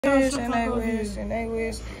wish, and they wish, and they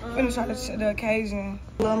wish. Finish out the occasion.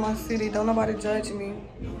 Love my city. Don't nobody judge me.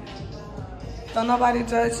 Don't nobody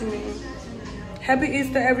judge me. Happy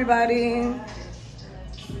Easter, everybody.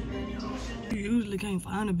 You usually can't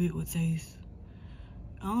find a bit with taste.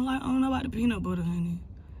 I don't know about the peanut butter, honey.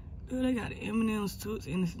 Girl, they got the M&M's, Toots,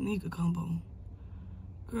 and the sneaker combo.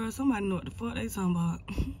 Girl, somebody know what the fuck they talking about.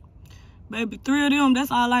 Baby, 3 of them,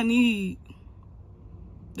 that's all I need.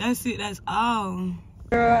 That's it, that's all.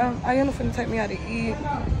 Girl, Ayana finna take me out to eat.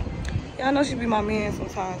 Yeah, I know she be my man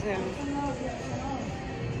sometimes, yeah.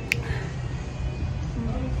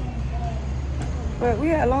 But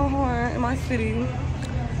we at Longhorn in my city.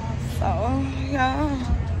 So, yeah.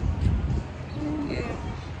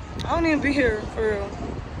 I don't even be here for real.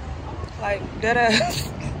 Like, dead ass.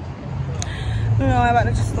 You know, I'm about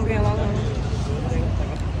to just go be in Longhorn.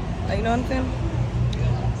 Like, you know what I'm saying?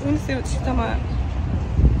 Let me see what she's talking about.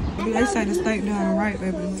 They say the steak done right,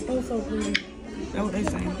 baby. Oh, so pretty. That's what they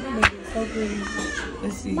say. So pretty.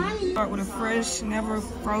 Let's see. Start with a fresh, never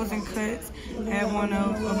frozen cuts. Add one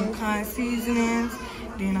of a kind seasonings.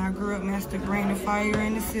 Then I grew up master bring the fire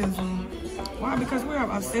and the sizzle. Why? Because we're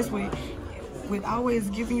obsessed with always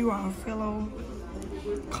giving you our fellow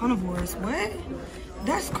carnivores. What?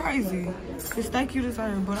 That's crazy. The steak you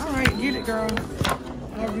deserve. But all right, get it, girl.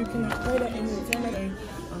 Or you can play that in the tender.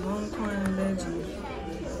 A Longhorn legend.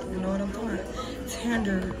 You know what I'm doing?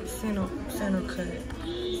 Tender center cut.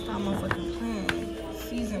 Stop motherfucking playing.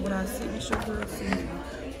 Season with our signature grilled season.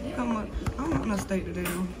 I don't want no steak today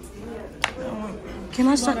though. Can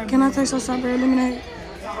I taste your strawberry lemonade?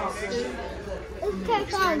 It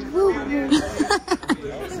tastes like boo-boo.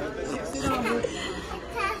 Tastes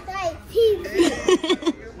like pee-pee.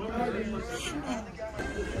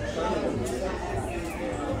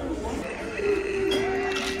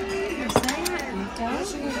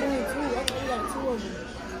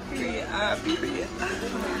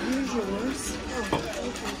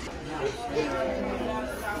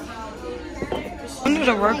 One of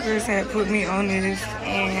the workers had put me on this,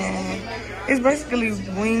 and it's basically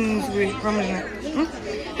wings with Parmesan.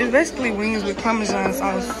 It's basically wings with Parmesan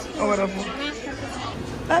sauce or whatever.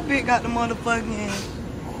 That bitch got the motherfucking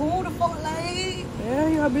who the fuck like?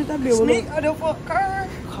 Yeah, bitch, that bitch sneak of the fuck curve.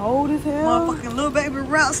 Cold as hell. Motherfucking little baby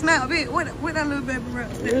rap snap, bitch. What that little baby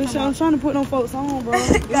rap snap? I'm trying to put them folks on, bro.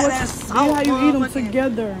 Got that salt, how you eat them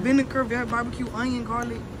together. Vinegar, barbecue, onion,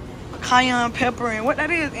 garlic, cayenne pepper, and what that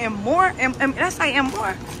is, and more, and that's like and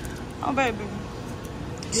more. Oh, baby.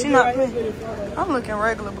 She not playing. I'm looking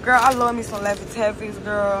regular, but girl, I love me some Laffy Taffies,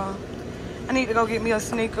 girl. I need to go get me a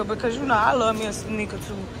sneaker because, you know, I love me a sneaker,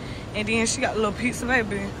 too. And then she got a little pizza,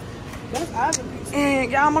 baby. That's Ivan pizza.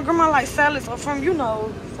 And, y'all, my grandma like salads from, you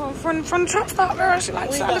know, from the truck stop, girl. She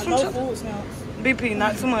like salads from truck. Food stamps. BP,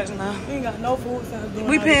 not too much now. We ain't got no food stamps.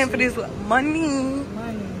 We paying for this money.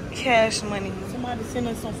 Cash money. Somebody send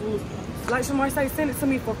us some food stamps. Like somebody say, send it to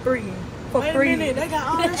me for free. For Wait free. a minute, they got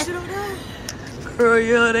all that shit up there? Girl,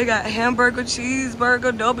 yeah, they got hamburger,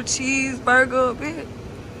 cheeseburger, double cheeseburger, bitch.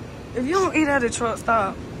 If you don't eat at a truck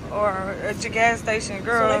stop or at your gas station,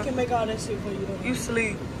 girl. So they can make all that shit for you though. You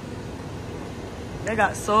sleep. They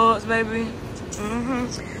got swords, baby.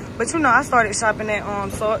 But you know, I started shopping at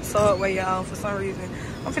Subway, y'all, for some reason.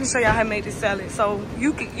 I'm finna show y'all how to make this salad. So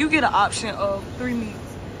you get an option of 3 meats.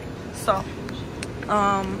 So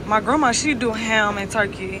my grandma, she do ham and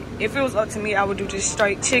turkey. If it was up to me, I would do just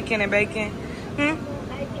straight chicken and bacon.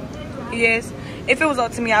 Yes. If it was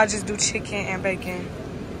up to me, I'd just do chicken and bacon.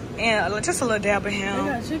 And just a little dab of ham.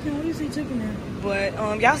 They got chicken? Where do you see chicken at?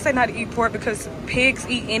 But y'all say not to eat pork because pigs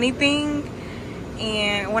eat anything.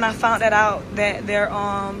 And when I found that out, that they're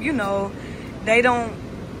you know, they don't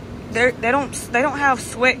have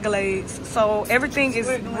sweat glands, so everything is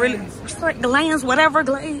really sweat glands, whatever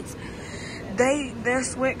glands. Their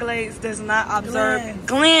sweat glands does not observe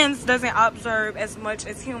glands doesn't observe as much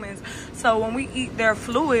as humans. So when we eat their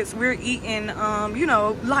fluids, we're eating you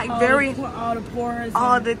know, like all the pores,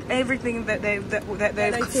 everything that they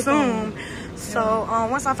consume. So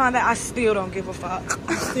once I find that, I still don't give a fuck.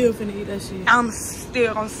 I'm still finna eat that shit. I'm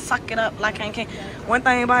still gonna suck it up like I can't. One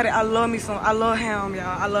thing about it, I love ham, y'all.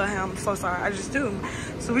 I love ham. I'm so sorry, I just do.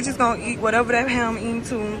 So we just gonna eat whatever that ham eating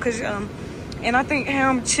too, cause and I think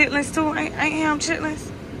ham chitlins too. Ain't ham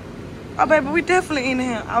chitlins? Oh baby, we definitely eating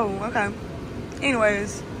ham. Oh, okay.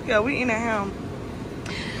 Anyways, yeah, we eating ham.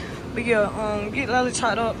 But yeah, get Lily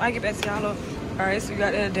chopped up. I get back to y'all up. All right, so you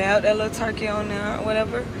got that little turkey on there, or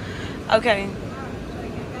whatever. Okay.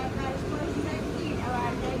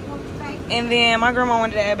 And then my grandma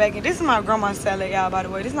wanted to add bacon. This is my grandma's salad, y'all, by the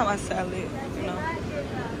way. This is not my salad, you know.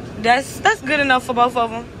 That's good enough for both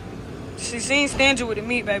of them. She ain't stingy with the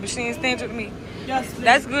meat, baby. She ain't stingy with the meat. Yes,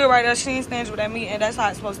 That's good right there. She ain't stingy with that meat, and that's how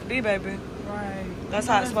it's supposed to be, baby. right. That's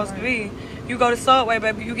how it's supposed to be. You go to Subway,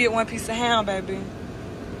 baby, you get 1 piece of ham, baby.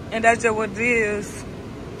 And that's just what it is.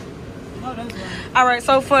 Oh, that's right. All right,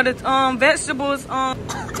 so for the vegetables, yeah,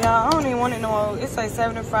 I don't even want it no more. It's like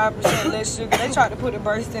 75% less sugar. They tried to put a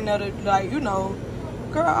burst in there to, like, you know,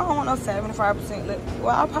 girl, I don't want no 75% less.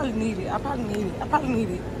 Well, I probably need it. I probably need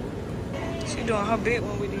it. She doing her big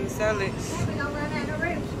one with these salads.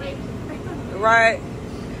 Right.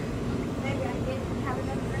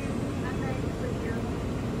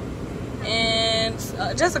 And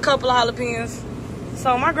just a couple of jalapenos.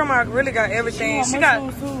 So my grandma really got everything. She got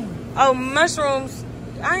mushrooms.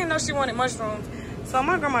 I didn't know she wanted mushrooms. So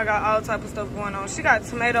my grandma got all type of stuff going on. She got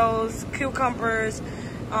tomatoes, cucumbers,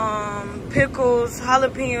 pickles,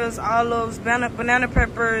 jalapenos, olives, banana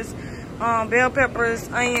peppers, bell peppers,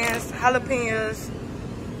 onions, jalapenos,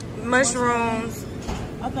 mushrooms,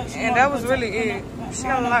 and that was really it. She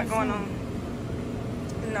got a lot going on.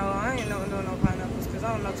 No, I ain't doing no pineapples because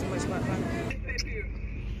I don't know too much about pineapples.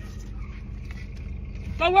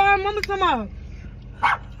 So why mama come out?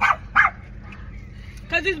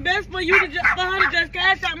 Cause it's best for you to just for her to just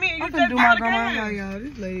cash out me and you I'm just do my grandma hair, y'all.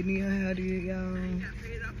 This lady need her hair did, y'all.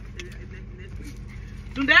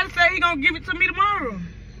 So Daddy said he gonna give it to me tomorrow.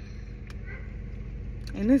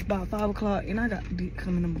 And it's about 5 o'clock, and I got dick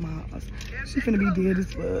coming in my house. She finna be dead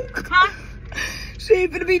as fuck. Huh? She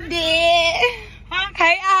finna be dead. Huh?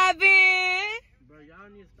 Hey, Ivan. Bro, y'all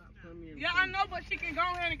need to stop coming in. Yeah, I know, but she can go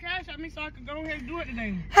ahead and cash out me so I can go ahead and do it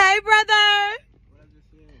today. Hey, brother. What I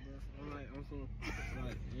just said, bro. I'm so,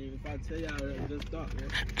 like, if I tell y'all that, just stop, man.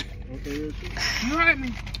 Okay, real shit. You heard me.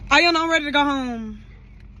 Are you not ready to go home?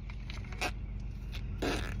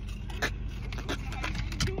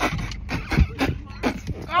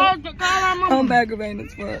 Call our mama. I'm aggravated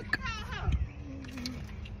as fuck.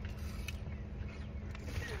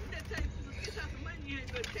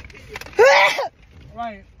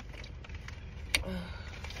 Right.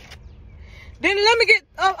 Then let me get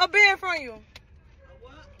a bin from you.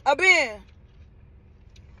 A bin.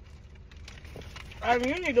 I mean,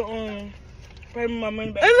 you need to pay me my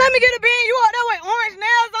money back. And let me get a bin. You out there with orange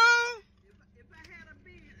nails on?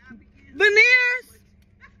 Veneers?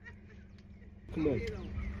 Come on.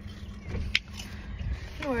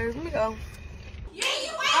 Anyways, let me go. Yeah,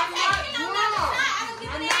 you ain't taking another shot. I don't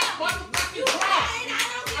give a damn. You ain't,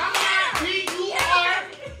 I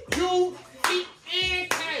don't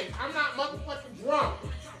P-U-R-U-C-N-K. I'm not motherfucking drunk.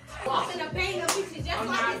 I'm gonna bang your picture just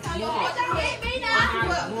like this on your picture. Don't hit me now.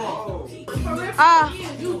 What?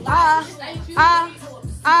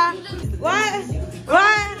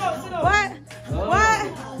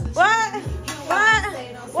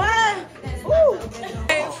 Woo.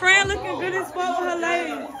 Hey, Fran looking good as fuck with her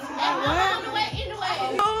legs. What?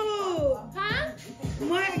 Oh. Huh?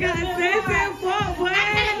 My God, say that fuck, what? I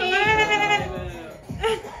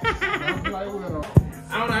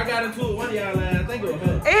don't know, I got into it one of y'all last. I think it was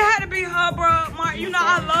her. It had to be her, bro. Mark, you know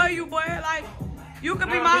I love you, boy. Like, you could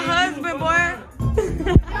be my husband, boy.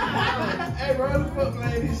 Hey, bro, what the fuck,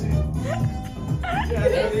 man, this shit? Yeah,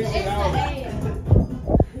 this shit out.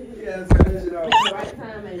 Yeah, this shit out. Right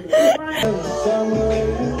time, man.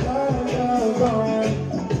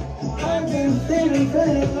 I've been feeling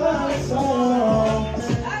pretty for so long.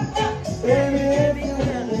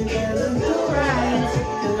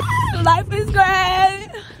 Life is great.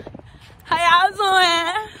 How y'all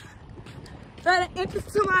doing? Trying to interest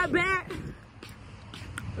to my back.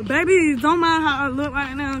 Baby, don't mind how I look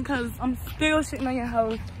right now because I'm still shitting on your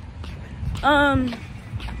house. Oh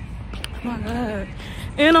my God.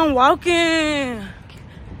 And I'm walking.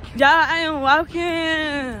 Y'all, I am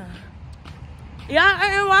walking. Yeah, I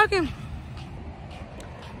am walking.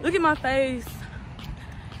 Look at my face.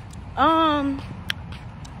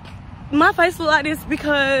 My face look like this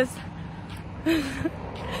because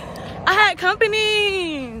I had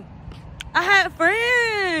company. I had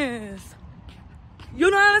friends. You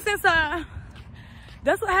know what I'm saying? So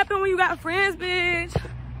that's what happened when you got friends, bitch.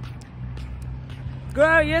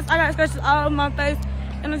 Girl, yes, I got scratches all over my face.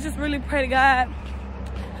 And I just really pray to God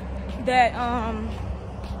that,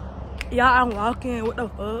 y'all, I'm walking. What the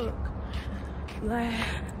fuck? Like,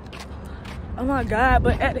 oh my God.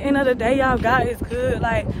 But at the end of the day, y'all, God is good.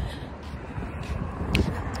 Like,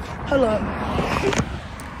 hold up.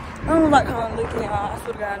 I don't like how I'm looking, y'all. I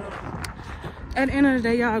swear to God. At the end of the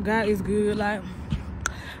day, y'all, God is good. Like,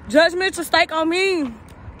 judgmental stake on me.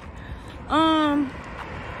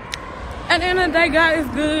 At the end of the day, God is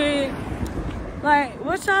good. Like,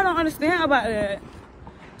 what y'all don't understand about that?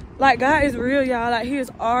 Like, God is real, y'all. Like, he is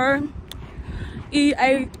our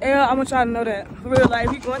E-A-L. I want y'all to know that. For real, like,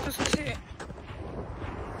 if you going through some shit,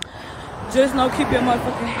 just know keep your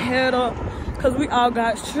motherfucking head up. Because we all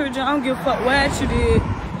got children. I don't give a fuck what you did.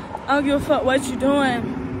 I don't give a fuck what you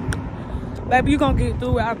doing. Baby, you gonna get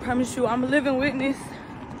through it. I promise you. I'm a living witness.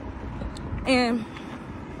 And,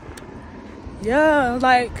 yeah,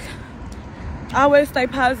 like, always stay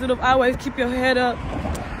positive. Always keep your head up.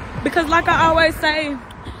 Because like I always say,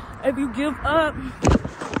 if you give up,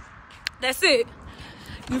 that's it.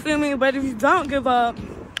 You feel me? But if you don't give up,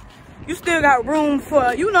 you still got room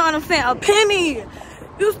for, you know what I'm saying, a penny.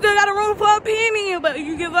 You still got a room for a penny, but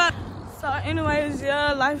you give up. So anyways,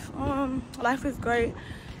 yeah, life is great.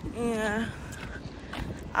 And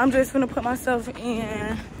I'm just gonna put myself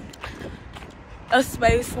in a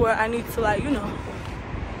space where I need to, like, you know,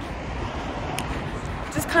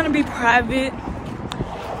 just kind of be private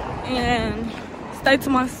and stay to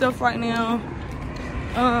myself right now.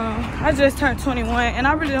 I just turned 21 and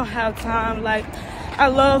I really don't have time. Like, I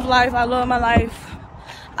love life. I love my life.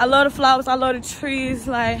 I love the flowers. I love the trees.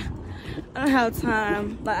 Like, I don't have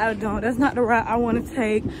time. Like, I don't. That's not the route I want to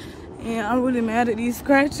take. And I'm really mad at these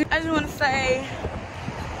scratches. I just want to say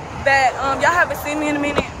that y'all haven't seen me in a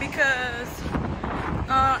minute because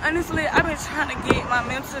honestly, I've been trying to get my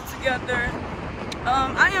mental together.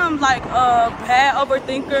 I am like a bad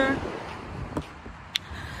overthinker.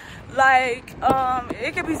 Like,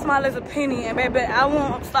 it could be small as a penny, and baby, I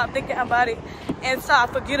won't stop thinking about it until I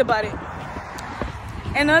forget about it.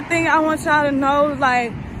 Another thing I want y'all to know,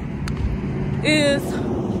 like, is,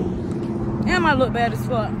 damn, I look bad as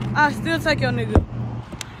fuck. I still take your nigga.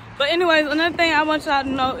 But anyways, another thing I want y'all to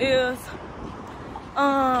know is,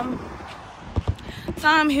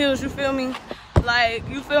 time heals, you feel me? Like,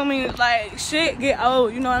 you feel me? Like, shit get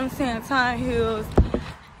old, you know what I'm saying? Time heals.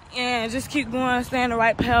 And just keep going, stay on the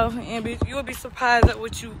right path, and you'll be surprised at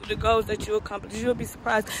the goals that you accomplish. You'll be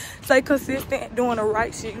surprised. Stay consistent, doing the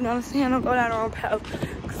right shit. You know what I'm saying? Don't go down the wrong path.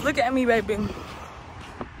 Cause look at me, baby.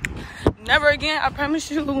 Never again, I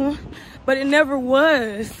promise you. But it never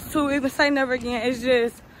was. To even say never again, it's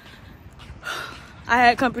just, I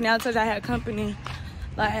had company. I told you I had company.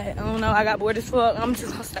 Like, I don't know, I got bored as fuck. I'm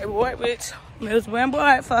just gonna stay bored, bitch. I was wearing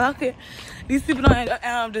bored, fuck it. These people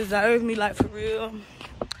don't deserve me, like, for real.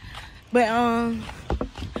 But,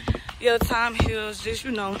 yeah, time heals, just,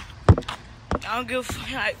 you know, I don't give a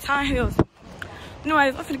fuck, like, time heals.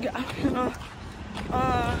 Anyways, I'm finna get out, you know,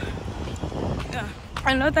 yeah.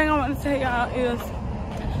 Another thing I want to tell y'all is,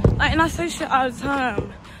 like, and I say shit all the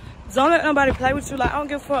time, don't let nobody play with you, like, I don't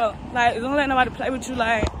give a fuck, like, don't let nobody play with you,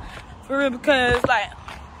 like, for real, because, like,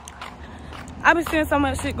 I've been seeing so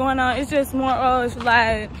much shit going on, it's just more of,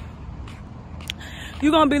 like,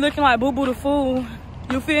 you gonna be looking like Boo Boo the Fool,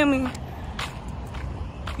 you feel me?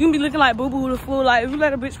 You be looking like Boo Boo the Fool. Like, if you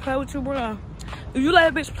let a bitch play with you, bro. If you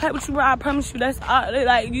let a bitch play with you, bro, I promise you, that's all.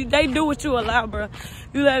 Like, they do what you allow, bro.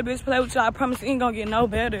 You let a bitch play with you, I promise it ain't gonna get no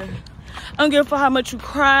better. I don't give a fuck how much you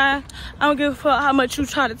cry. I don't give a fuck how much you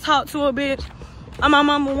try to talk to a bitch. I'm my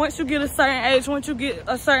mama, once you get a certain age, once you get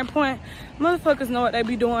a certain point, motherfuckers know what they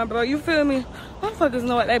be doing, bro. You feel me? Motherfuckers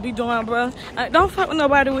know what they be doing, bro. Like, don't fuck with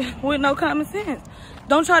nobody with no common sense.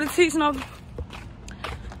 Don't try to teach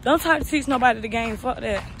nobody the game. Fuck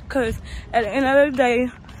that. Cause at the end of the day,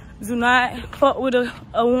 do not fuck with a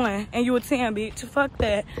 1 and you a 10, bitch. Fuck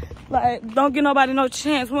that. Like, don't give nobody no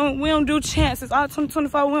chance. We don't do chances. All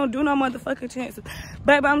 2024, we don't do no motherfucking chances.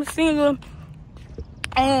 Baby, I'm single.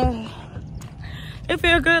 And it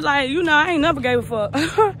feel good. Like, you know, I ain't never gave a fuck.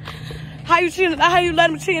 How you let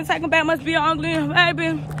them cheat and take them back must be your ugly,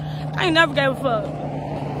 baby. I ain't never gave a fuck.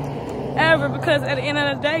 Ever, because at the end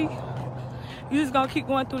of the day, you just gonna keep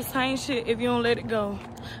going through the same shit if you don't let it go.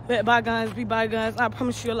 Let bygones be bygones. I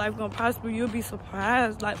promise you your life gonna prosper. You'll be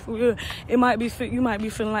surprised, like, for real. You might be feeling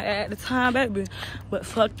like that at the time, baby. But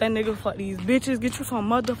fuck that nigga, fuck these bitches. Get you some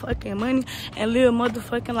motherfucking money and live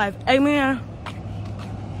motherfucking life. Amen.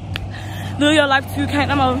 Live your life till you can't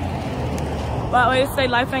no more. But I always say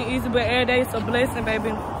life ain't easy, but every day it's a blessing, baby.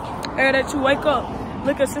 Every day that you wake up,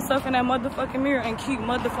 look at yourself in that motherfucking mirror and keep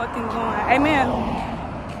motherfucking going. Amen.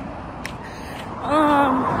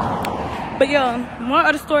 But yeah, more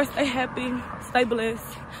other stories. Stay happy, stay blessed,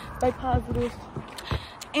 stay positive,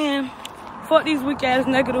 and fuck these weak ass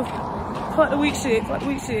negative. Fuck the weak shit. Fuck the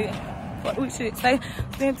weak shit. Fuck the weak shit. Stay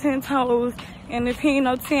 10 toes, and if he ain't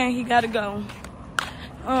no 10, he gotta go.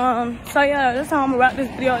 So yeah, that's how I'm gonna wrap this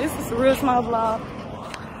video. This is a real small vlog,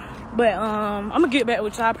 but I'm gonna get back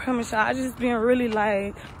with y'all. I promise y'all. I just been really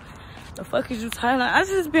like, the fuck is you talking? I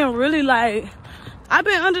just been really like, I've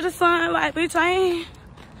been under the sun, like, bitch,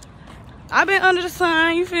 I've been under the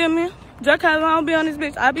sun, you feel me? Just cause I don't be on this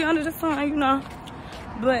bitch, I be under the sun, you know.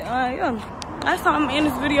 But yeah, that's all I'm in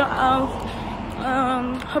this video.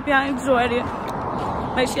 Hope y'all enjoyed it.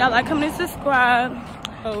 Make sure y'all like, comment, and subscribe.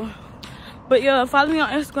 But yeah, follow me on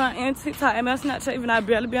Instagram and TikTok and Snapchat. Even I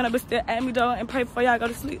barely be on it, but still add me though, and pray before y'all go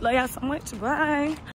to sleep. Love y'all so much. Bye.